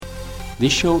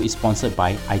This show is sponsored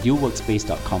by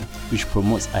idealworkspace.com, which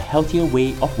promotes a healthier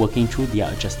way of working through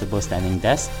their adjustable standing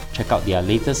desk. Check out their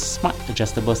latest smart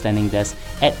adjustable standing desk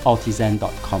at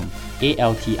altizen.com,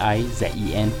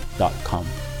 altizen.com.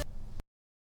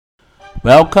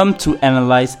 Welcome to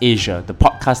Analyze Asia, the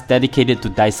podcast dedicated to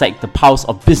dissect the pulse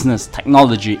of business,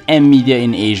 technology, and media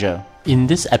in Asia. In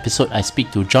this episode, I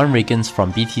speak to John Riggins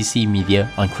from BTC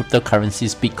Media on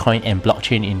cryptocurrencies, Bitcoin, and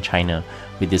blockchain in China.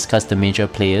 We discuss the major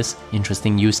players,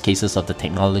 interesting use cases of the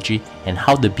technology, and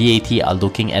how the BAT are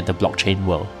looking at the blockchain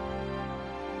world.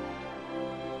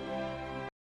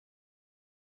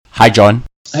 Hi, John.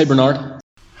 Hey, Bernard.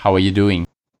 How are you doing?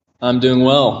 I'm doing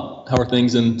well. How are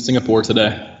things in Singapore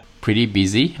today? Pretty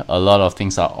busy. A lot of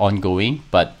things are ongoing,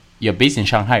 but you're based in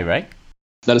Shanghai, right?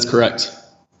 That is correct.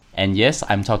 And yes,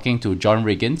 I'm talking to John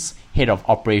Riggins, Head of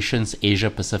Operations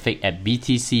Asia Pacific at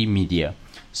BTC Media.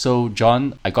 So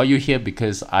John, I got you here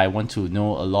because I want to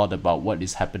know a lot about what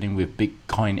is happening with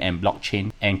Bitcoin and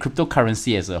blockchain and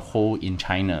cryptocurrency as a whole in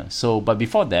China. But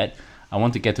before that, I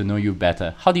want to get to know you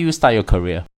better. How do you start your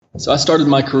career? So I started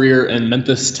my career in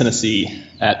Memphis, Tennessee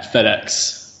at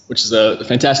FedEx, which is a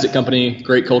fantastic company,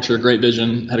 great culture, great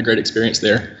vision, had a great experience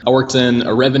there. I worked in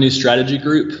a revenue strategy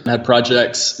group and had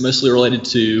projects mostly related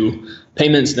to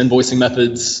payments and invoicing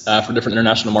methods for different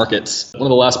international markets. One of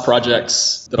the last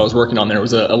projects that I was working on there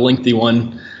was a lengthy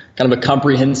one, kind of a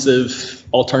comprehensive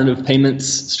alternative payments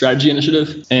strategy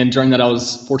initiative. And during that, I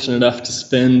was fortunate enough to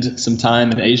spend some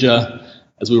time in Asia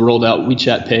as we rolled out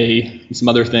WeChat Pay and some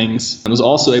other things. I was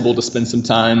also able to spend some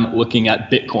time looking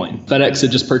at Bitcoin. FedEx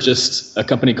had just purchased a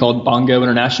company called Bongo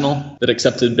International that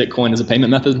accepted Bitcoin as a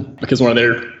payment method because one of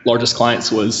their largest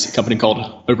clients was a company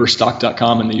called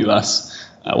Overstock.com in the US.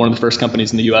 One of the first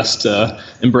companies in the US to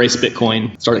embrace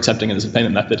Bitcoin, start accepting it as a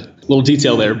payment method. A little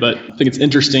detail there, but I think it's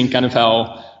interesting kind of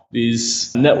how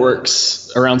these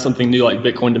networks around something new like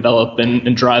Bitcoin develop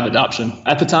and drive adoption.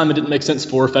 At the time, it didn't make sense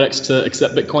for FedEx to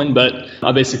accept Bitcoin, but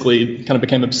I basically kind of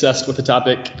became obsessed with the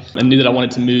topic and knew that I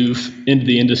wanted to move into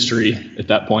the industry at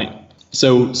that point.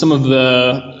 So some of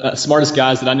the smartest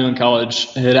guys that I knew in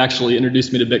college had actually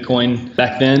introduced me to Bitcoin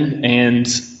back then and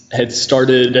had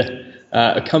started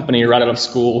a company right out of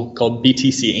school called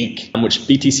BTC Inc., which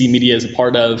BTC Media is a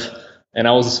part of. And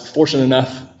I was fortunate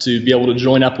enough to be able to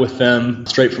join up with them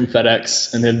straight from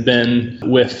FedEx and have been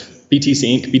with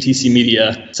BTC Inc., BTC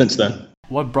Media since then.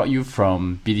 What brought you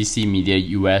from BTC Media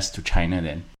US to China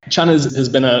then? China has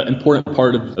been an important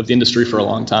part of the industry for a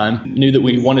long time. Knew that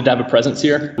we wanted to have a presence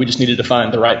here. We just needed to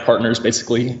find the right partners,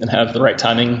 basically, and have the right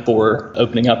timing for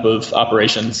opening up of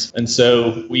operations. And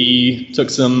so we took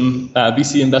some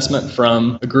VC investment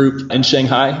from a group in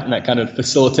Shanghai, and that kind of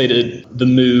facilitated the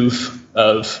move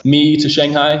of me to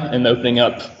Shanghai and the opening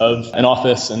up of an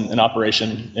office and an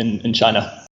operation in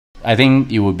China. I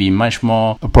think it would be much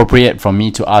more appropriate for me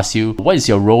to ask you, what is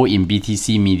your role in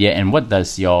BTC Media and what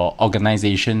does your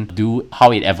organization do,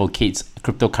 how it advocates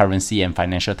cryptocurrency and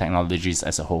financial technologies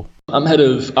as a whole? I'm head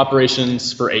of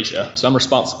operations for Asia. So I'm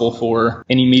responsible for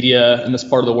any media in this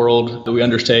part of the world that we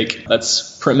undertake.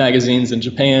 That's print magazines in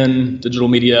Japan, digital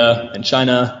media in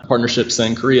China, partnerships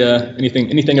in Korea,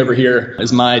 anything over here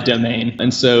is my domain.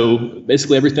 And so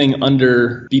basically everything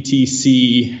under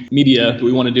BTC Media that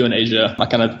we want to do in Asia, I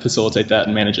kind of facilitate that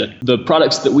and manage it. The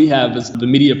products that we have is the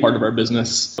media part of our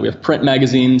business. We have print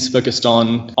magazines focused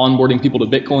on onboarding people to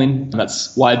Bitcoin. And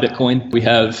that's why Bitcoin. We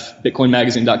have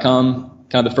bitcoinmagazine.com.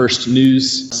 Kind of the first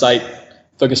news site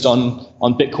focused on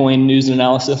Bitcoin news and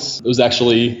analysis. It was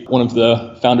actually one of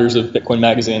the founders of Bitcoin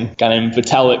Magazine, a guy named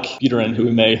Vitalik Buterin, who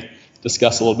we may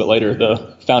discuss a little bit later,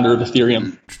 the founder of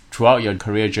Ethereum. Throughout your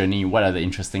career journey, what are the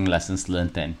interesting lessons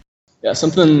learned then? Yeah,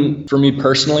 something for me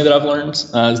personally that I've learned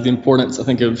is the importance, I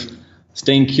think, of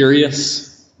staying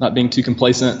curious, not being too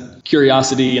complacent.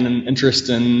 Curiosity and an interest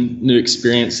in new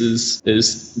experiences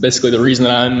is basically the reason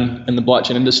that I'm in the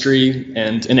blockchain industry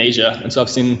and in Asia. And so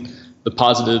I've seen the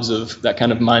positives of that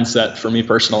kind of mindset for me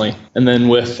personally. And then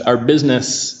with our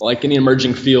business, like any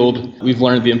emerging field, we've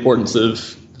learned the importance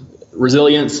of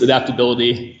resilience,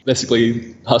 adaptability,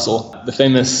 basically hustle. The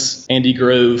famous Andy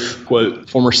Grove quote,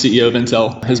 former CEO of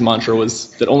Intel, his mantra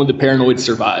was that only the paranoid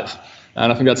survive. And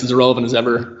I think that's as relevant as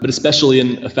ever, but especially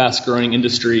in a fast-growing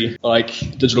industry like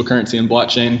digital currency and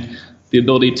blockchain, the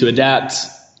ability to adapt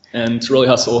and to really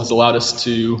hustle has allowed us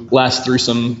to last through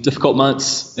some difficult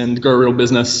months and grow a real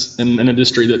business in an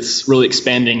industry that's really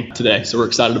expanding today. So we're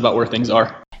excited about where things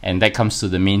are. And that comes to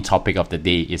the main topic of the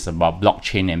day. It's about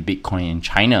blockchain and Bitcoin in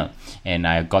China. And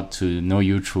I got to know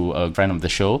you through a friend of the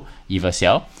show, Eva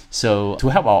Xiao. So to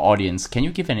help our audience, can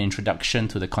you give an introduction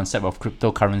to the concept of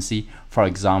cryptocurrency, for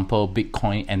example,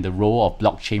 Bitcoin, and the role of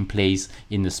blockchain plays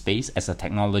in the space as a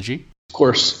technology? Of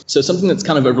course. So something that's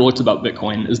kind of overlooked about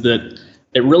Bitcoin is that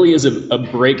it really is a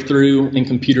breakthrough in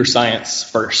computer science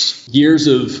first. Years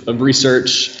of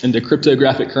research into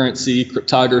cryptographic currency,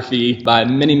 cryptography by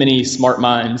many, many smart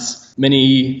minds,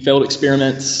 many failed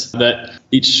experiments that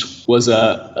each was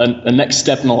a next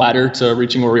step in the ladder to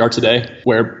reaching where we are today,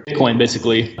 where Bitcoin,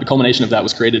 basically, the culmination of that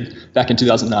was created back in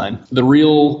 2009. The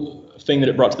real thing that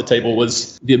it brought to the table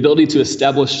was the ability to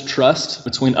establish trust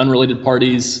between unrelated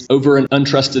parties over an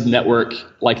untrusted network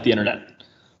like the internet.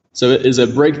 So it is a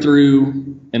breakthrough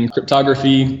in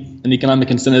cryptography and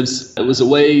economic incentives. It was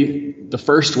the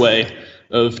first way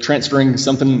of transferring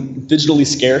something digitally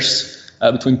scarce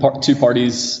between two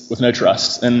parties with no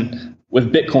trust. And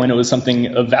with Bitcoin, it was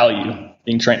something of value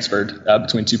being transferred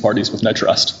between two parties with no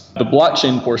trust. The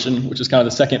blockchain portion, which is kind of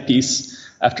the second piece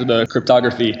after the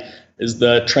cryptography, is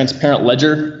the transparent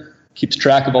ledger, keeps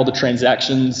track of all the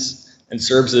transactions and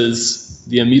serves as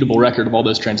the immutable record of all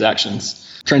those transactions.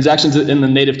 Transactions in the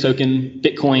native token,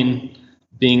 Bitcoin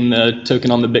being the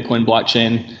token on the Bitcoin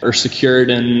blockchain, are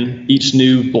secured in each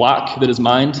new block that is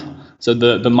mined. So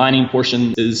the mining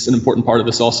portion is an important part of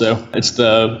this also. It's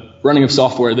the running of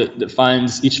software that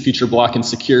finds each future block and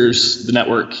secures the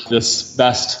network, this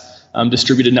vast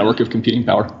distributed network of computing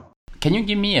power. Can you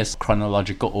give me a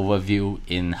chronological overview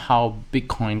in how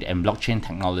Bitcoin and blockchain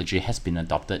technology has been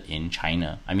adopted in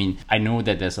China? I mean, I know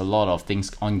that there's a lot of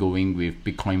things ongoing with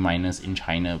Bitcoin miners in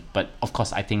China, but of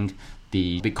course, I think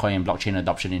the Bitcoin and blockchain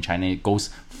adoption in China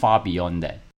goes far beyond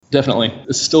that. Definitely.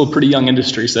 It's still a pretty young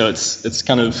industry, so it's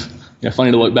kind of funny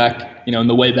to look back, in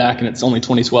the way back, and it's only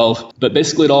 2012. But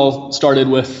basically, it all started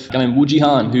with a guy named Wu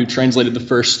Jihan, who translated the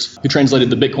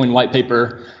Bitcoin white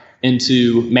paper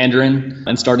into Mandarin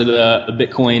and started a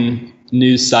Bitcoin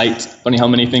news site. Funny how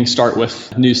many things start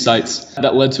with news sites.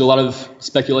 That led to a lot of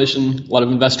speculation, a lot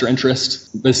of investor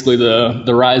interest. Basically,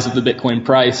 the rise of the Bitcoin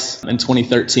price in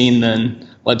 2013 then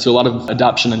led to a lot of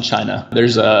adoption in China.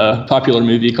 There's a popular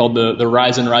movie called The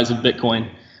Rise and Rise of Bitcoin.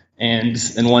 And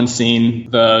in one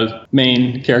scene, the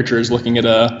main character is looking at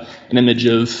an image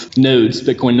of nodes,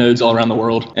 Bitcoin nodes all around the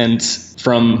world. And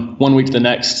from one week to the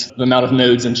next, the amount of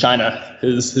nodes in China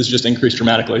has just increased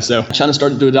dramatically. So China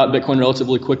started to adopt Bitcoin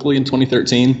relatively quickly in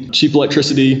 2013. Cheap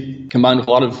electricity combined with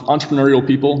a lot of entrepreneurial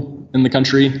people in the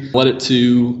country led it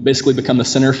to basically become the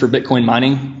center for Bitcoin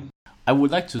mining. I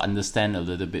would like to understand a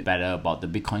little bit better about the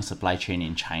Bitcoin supply chain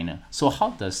in China. So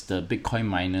how does the Bitcoin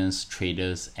miners,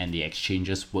 traders, and the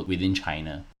exchanges work within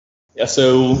China? Yeah,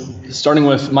 so starting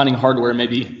with mining hardware,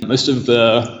 maybe most of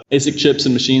the ASIC chips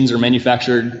and machines are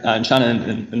manufactured in China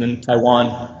and in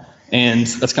Taiwan. And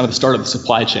that's kind of the start of the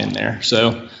supply chain there.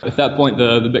 So at that point,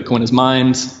 the Bitcoin is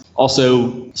mined.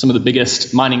 Also, some of the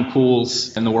biggest mining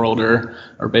pools in the world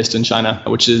are based in China,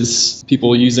 which is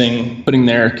people putting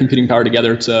their computing power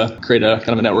together to create a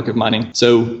kind of a network of mining.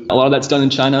 So a lot of that's done in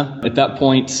China. At that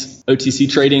point, OTC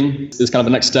trading is kind of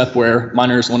the next step where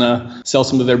miners want to sell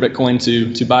some of their Bitcoin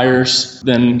to buyers.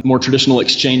 Then more traditional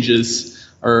exchanges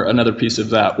are another piece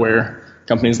of that, where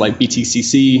companies like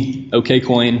BTCC,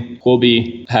 OKCoin,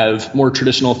 Huobi have more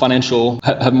traditional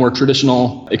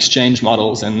exchange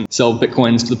models and sell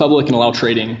Bitcoins to the public and allow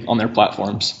trading on their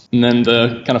platforms. And then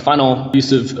the kind of final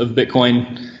use of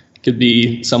Bitcoin could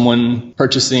be someone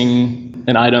purchasing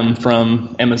an item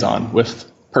from Amazon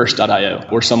with Purse.io,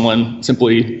 or someone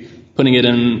simply putting it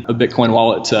in a Bitcoin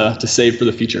wallet to save for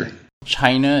the future.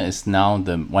 China is now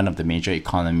one of the major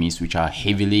economies which are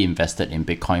heavily invested in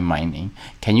Bitcoin mining.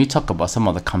 Can you talk about some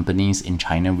of the companies in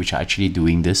China which are actually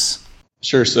doing this?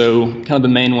 Sure. So kind of the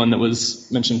main one that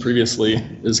was mentioned previously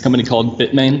is a company called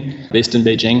Bitmain, based in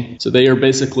Beijing. So they are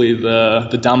basically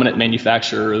the dominant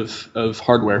manufacturer of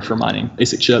hardware for mining,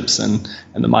 ASIC chips and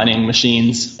the mining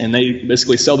machines. And they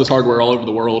basically sell this hardware all over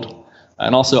the world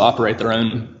and also operate their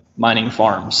own mining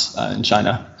farms in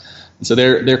China. So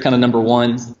they're kind of number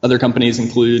one. Other companies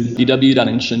include DW down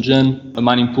in Shenzhen, a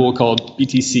mining pool called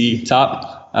BTC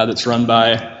Top that's run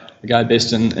by a guy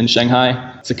based in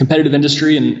Shanghai. It's a competitive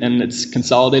industry and it's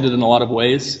consolidated in a lot of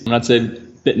ways. And I'd say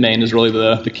Bitmain is really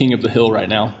the king of the hill right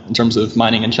now in terms of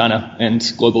mining in China and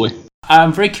globally.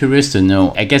 I'm very curious to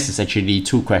know, I guess it's actually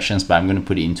two questions, but I'm going to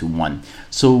put it into one.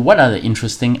 So what are the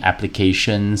interesting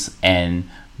applications and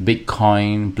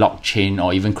Bitcoin, blockchain,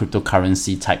 or even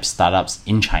cryptocurrency type startups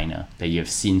in China that you have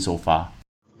seen so far?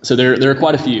 So there are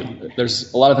quite a few.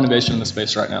 There's a lot of innovation in the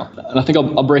space right now. And I think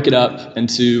I'll break it up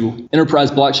into enterprise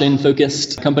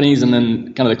blockchain-focused companies and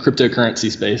then kind of the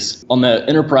cryptocurrency space. On the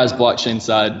enterprise blockchain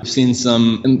side, we've seen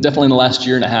some, and definitely in the last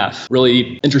year and a half,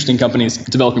 really interesting companies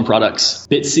developing products.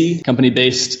 Bitsy, company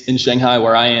based in Shanghai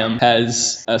where I am,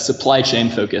 has a supply chain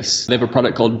focus. They have a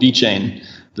product called VeChain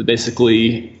that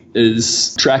basically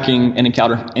is tracking and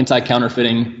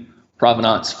anti-counterfeiting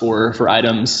provenance for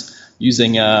items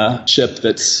using a chip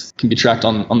that can be tracked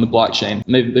on the blockchain.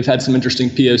 And they've had some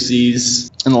interesting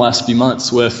POCs in the last few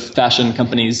months with fashion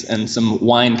companies and some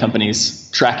wine companies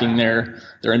tracking their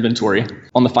inventory.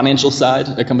 On the financial side,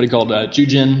 a company called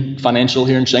Jujin Financial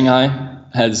here in Shanghai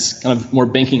has kind of more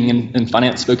banking and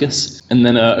finance focus. And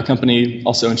then a company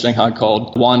also in Shanghai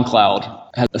called OneCloud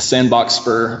has a sandbox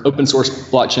for open source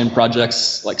blockchain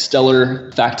projects like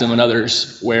Stellar, Factom, and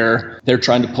others, where they're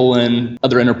trying to pull in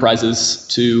other enterprises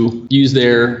to use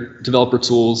their developer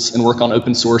tools and work on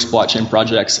open source blockchain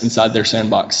projects inside their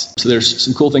sandbox. So there's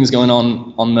some cool things going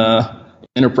on the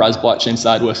enterprise blockchain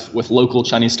side with local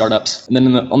Chinese startups. And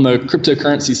then on the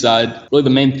cryptocurrency side, really the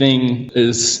main thing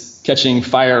is catching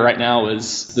fire right now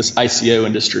is this ICO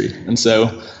industry. And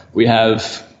so we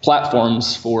have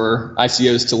platforms for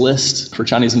ICOs to list for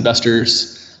Chinese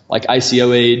investors like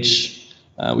ICO Age.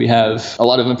 We have a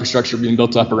lot of infrastructure being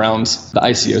built up around the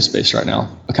ICO space right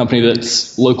now. A company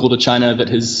that's local to China that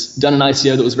has done an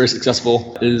ICO that was very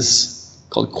successful is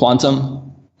called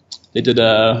Quantum. They did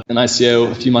an ICO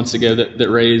a few months ago that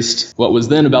raised what was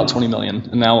then about 20 million.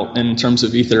 And now in terms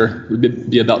of Ether, it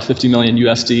would be about 50 million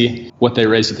USD, what they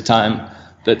raised at the time.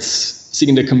 That's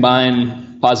seeking to combine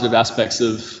positive aspects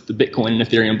of the Bitcoin and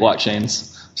Ethereum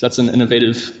blockchains. So that's an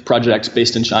innovative project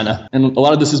based in China. And a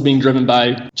lot of this is being driven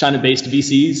by China-based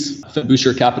VCs.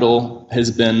 Busher Capital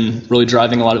has been really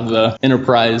driving a lot of the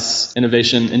enterprise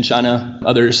innovation in China.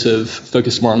 Others have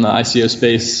focused more on the ICO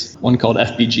space, one called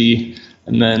FBG.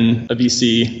 And then a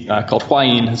VC called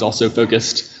Huayin has also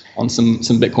focused on some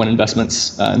Bitcoin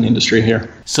investments in the industry here.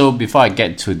 So before I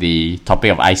get to the topic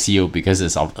of ICO, because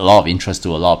it's of a lot of interest to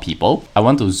a lot of people, I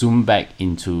want to zoom back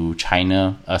into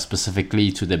China,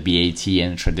 specifically to the BAT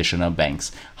and traditional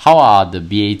banks. How are the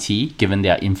BAT, given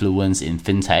their influence in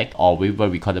fintech, or what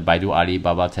we call the Baidu,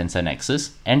 Alibaba, Tencent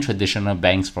Nexus, and traditional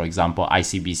banks, for example,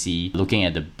 ICBC, looking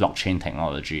at the blockchain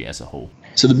technology as a whole?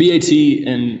 So the BAT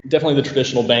and definitely the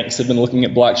traditional banks have been looking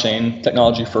at blockchain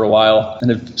technology for a while and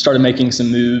have started making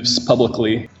some moves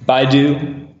publicly.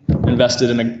 Baidu invested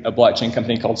in a blockchain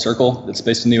company called Circle that's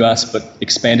based in the US, but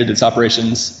expanded its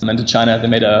operations into China. They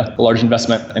made a large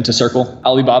investment into Circle.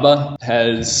 Alibaba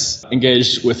has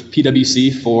engaged with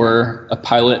PwC for a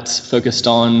pilot focused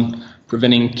on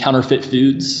preventing counterfeit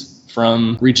foods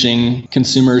from reaching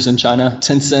consumers in China.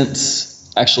 Tencent,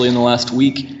 actually in the last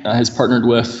week, has partnered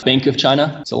with Bank of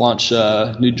China to launch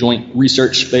a new joint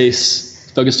research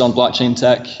base focused on blockchain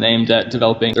tech aimed at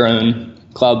developing their own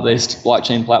cloud-based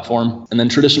blockchain platform. And then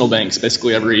traditional banks,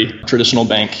 basically every traditional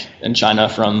bank in China,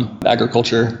 from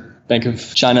Agriculture, Bank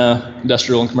of China,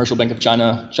 Industrial and Commercial Bank of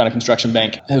China, China Construction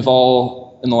Bank, have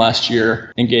all in the last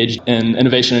year engaged in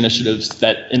innovation initiatives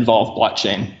that involve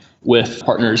blockchain with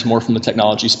partners more from the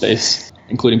technology space,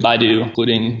 including Baidu,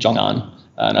 including Zhong'an,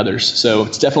 and others. So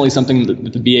it's definitely something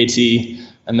that the BAT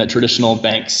and that traditional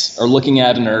banks are looking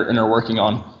at and are working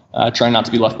on, trying not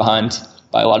to be left behind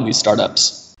by a lot of these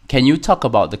startups. Can you talk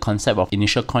about the concept of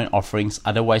initial coin offerings,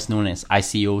 otherwise known as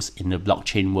ICOs, in the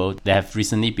blockchain world that have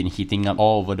recently been heating up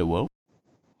all over the world?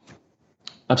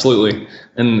 Absolutely.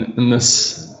 And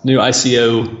this new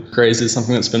ICO craze is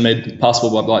something that's been made possible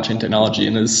by blockchain technology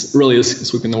and is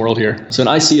sweeping the world here. So an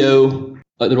ICO,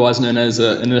 otherwise known as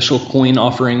an initial coin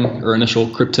offering or initial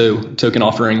crypto token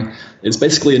offering, is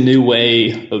basically a new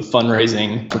way of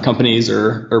fundraising for companies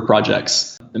or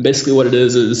projects. And basically what it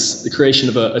is the creation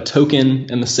of a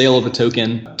token and the sale of a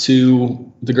token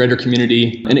to the greater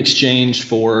community in exchange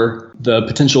for the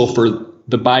potential for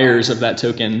the buyers of that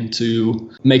token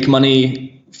to make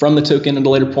money from the token at a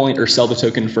later point or sell the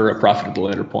token for a profit at a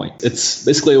later point. It's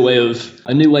basically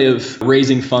a new way of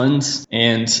raising funds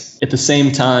and at the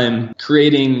same time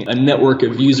creating a network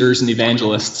of users and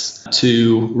evangelists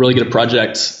to really get a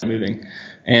project moving.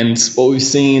 And what we've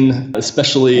seen,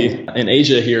 especially in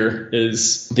Asia here,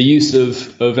 is the use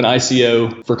of an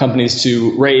ICO for companies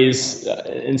to raise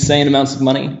insane amounts of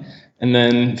money, and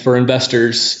then for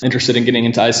investors interested in getting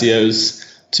into ICOs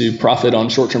to profit on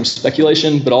short-term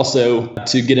speculation, but also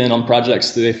to get in on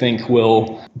projects that they think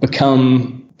will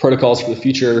become protocols for the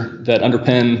future that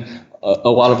underpin a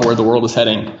lot of where the world is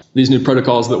heading. These new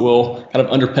protocols that will kind of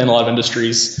underpin a lot of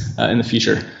industries in the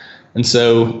future. And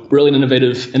so really an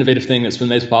innovative thing that's been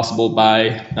made possible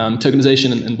by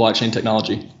tokenization and blockchain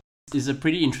technology. It's a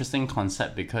pretty interesting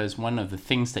concept because one of the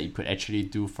things that you could actually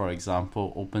do, for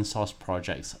example, open source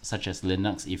projects such as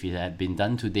Linux, if it had been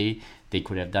done today, they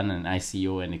could have done an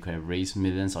ICO and they could have raised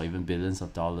millions or even billions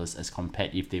of dollars as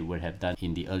compared if they would have done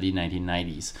in the early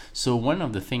 1990s. So one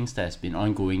of the things that has been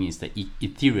ongoing is that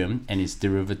Ethereum and its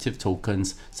derivative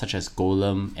tokens such as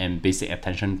Golem and basic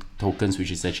attention tokens,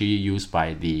 which is actually used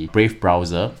by the Brave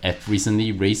browser, have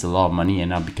recently raised a lot of money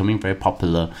and are becoming very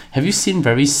popular. Have you seen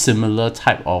very similar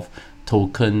type of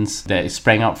tokens that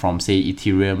sprang out from, say,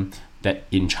 Ethereum that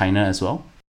in China as well?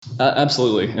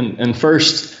 Absolutely. And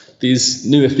first, these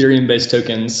new Ethereum-based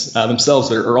tokens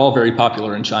themselves are all very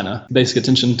popular in China. Basic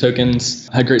attention tokens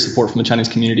had great support from the Chinese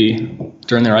community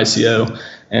during their ICO.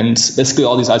 And basically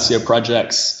all these ICO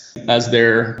projects, as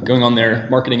they're going on their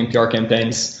marketing and PR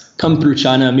campaigns, come through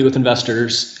China, meet with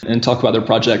investors, and talk about their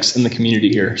projects in the community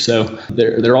here. So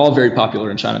they're all very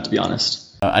popular in China, to be honest.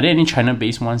 Are there any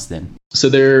China-based ones then? So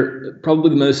they're probably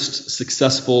the most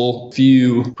successful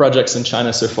few projects in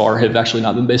China so far have actually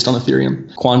not been based on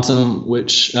Ethereum. Quantum,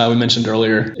 which we mentioned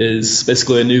earlier, is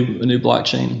basically a new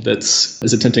blockchain that's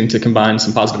attempting to combine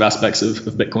some positive aspects of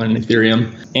Bitcoin and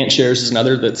Ethereum. AntShares is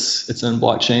another that's its own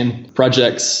blockchain.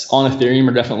 Projects on Ethereum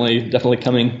are definitely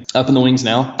coming up in the wings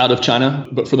now out of China.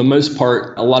 But for the most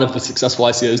part, a lot of the successful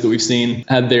ICOs that we've seen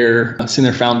had seen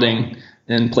their founding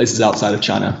in places outside of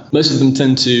China. Most of them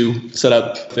tend to set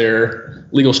up their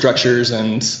legal structures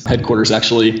and headquarters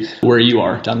actually where you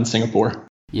are, down in Singapore.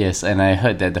 Yes, and I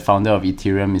heard that the founder of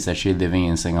Ethereum is actually living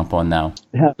in Singapore now.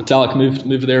 Yeah, Vitalik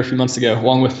moved there a few months ago,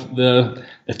 along with the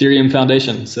Ethereum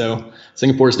Foundation. So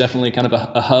Singapore is definitely kind of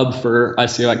a hub for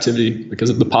ICO activity because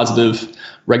of the positive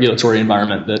regulatory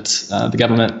environment that the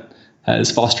government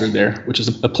has fostered there, which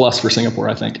is a plus for Singapore,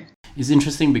 I think. It's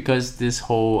interesting because this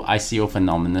whole ICO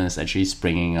phenomenon is actually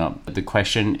springing up. The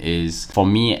question is, for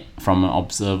me, from an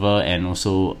observer and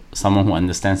also someone who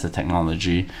understands the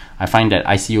technology, I find that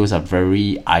ICOs are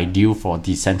very ideal for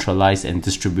decentralized and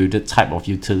distributed type of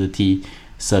utility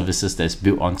services that's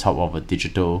built on top of a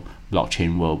digital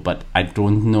blockchain world. But I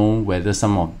don't know whether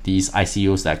some of these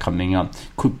ICOs that are coming up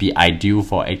could be ideal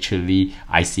for actually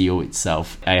ICO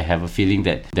itself. I have a feeling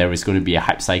that there is going to be a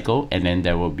hype cycle and then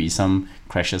there will be some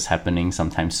crashes happening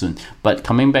sometime soon. But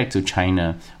coming back to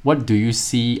China, what do you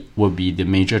see will be the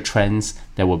major trends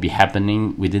that will be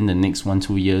happening within the next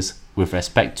 1-2 years with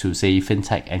respect to, say,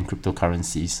 fintech and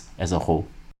cryptocurrencies as a whole?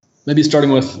 Maybe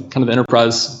starting with kind of the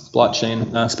enterprise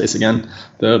blockchain space again.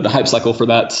 The hype cycle for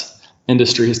that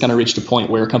industry has kind of reached a point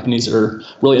where companies are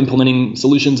really implementing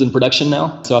solutions in production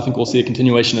now. So I think we'll see a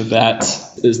continuation of that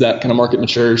as that kind of market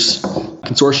matures.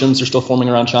 Consortiums are still forming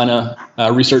around China.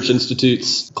 Research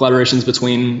institutes, collaborations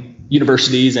between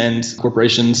universities and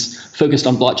corporations focused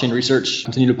on blockchain research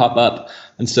continue to pop up.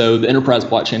 And so the enterprise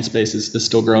blockchain space is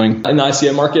still growing. In the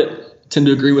ICO market, tend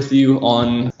to agree with you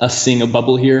on us seeing a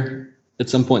bubble here at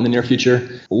some point in the near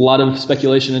future. A lot of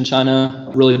speculation in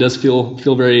China really does feel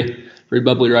very, very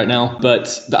bubbly right now. But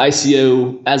the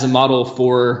ICO as a model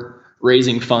for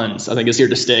raising funds, I think, is here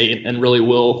to stay and really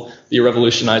will be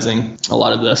revolutionizing a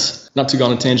lot of this. Not to go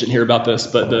on a tangent here about this,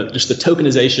 but just the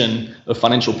tokenization of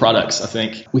financial products, I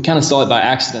think. We kind of saw it by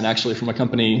accident, actually, from a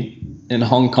company in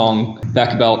Hong Kong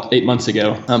back about 8 months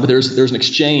ago. But there's an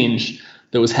exchange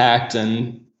that was hacked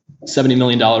and $70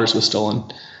 million was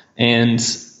stolen. And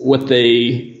what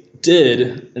they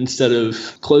did, instead of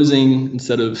shutting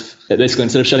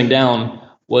down,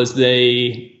 was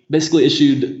they basically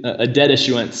issued a debt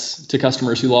issuance to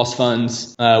customers who lost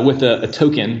funds with a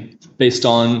token based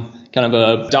on kind of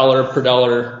a dollar per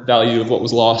dollar value of what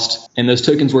was lost. And those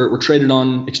tokens were traded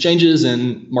on exchanges,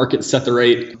 and markets set the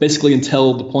rate basically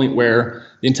until the point where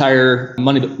the entire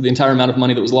amount of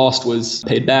money that was lost was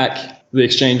paid back. The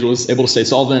exchange was able to stay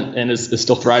solvent and is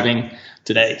still thriving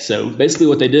today. So basically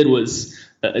what they did was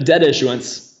a debt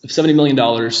issuance of $70 million,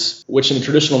 which in the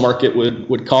traditional market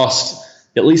would cost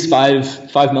at least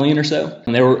 $5 million or so.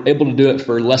 And they were able to do it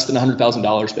for less than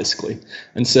 $100,000 basically.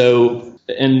 And so,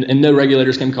 and no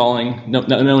regulators came calling,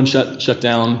 no one shut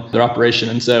down their operation.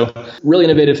 And so really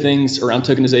innovative things around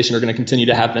tokenization are going to continue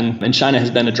to happen. And China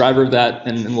has been a driver of that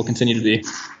and will continue to be.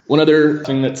 One other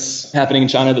thing that's happening in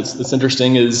China that's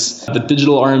interesting is the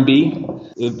digital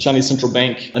RMB. The Chinese central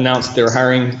bank announced they were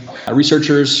hiring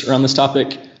researchers around this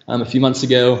topic a few months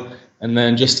ago, and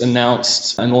then just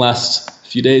announced in the last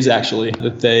few days, actually,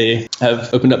 that they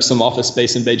have opened up some office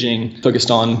space in Beijing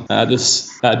focused on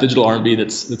this digital RMB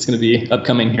that's going to be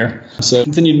upcoming here. So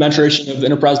continued maturation of the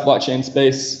enterprise blockchain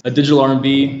space, a digital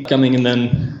RMB coming, and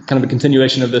then kind of a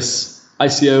continuation of this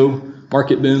ICO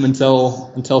market boom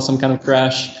until some kind of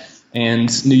crash, and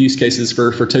new use cases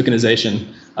for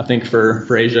tokenization. I think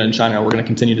for Asia and China, we're going to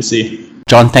continue to see.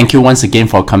 John, thank you once again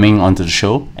for coming onto the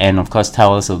show, and of course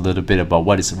tell us a little bit about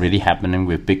what is really happening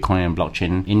with Bitcoin and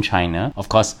blockchain in China. Of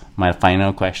course, my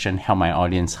final question, help my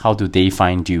audience, how do they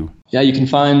find you? Yeah, you can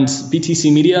find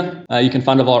BTC Media. You can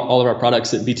find all of our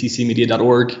products at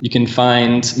btcmedia.org. You can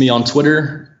find me on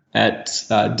Twitter at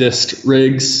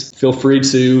DiscRigs. Feel free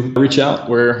to reach out.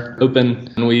 We're open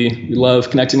and we love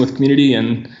connecting with the community,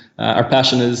 and our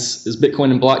passion is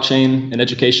Bitcoin and blockchain and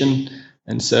education.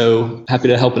 And so happy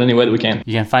to help in any way that we can.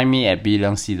 You can find me at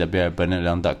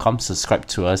bleungcw@bernardleung.com. Subscribe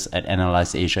to us at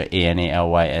Analyze Asia,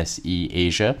 ANALYSE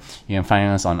Asia. You can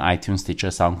find us on iTunes, Stitcher,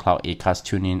 SoundCloud, Acast,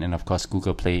 TuneIn, and of course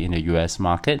Google Play in the US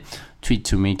market. Tweet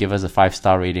to me, give us a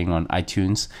 5-star rating on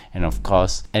iTunes. And of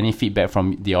course, any feedback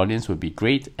from the audience would be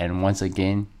great. And once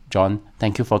again, John,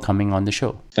 thank you for coming on the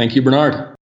show. Thank you,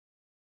 Bernard.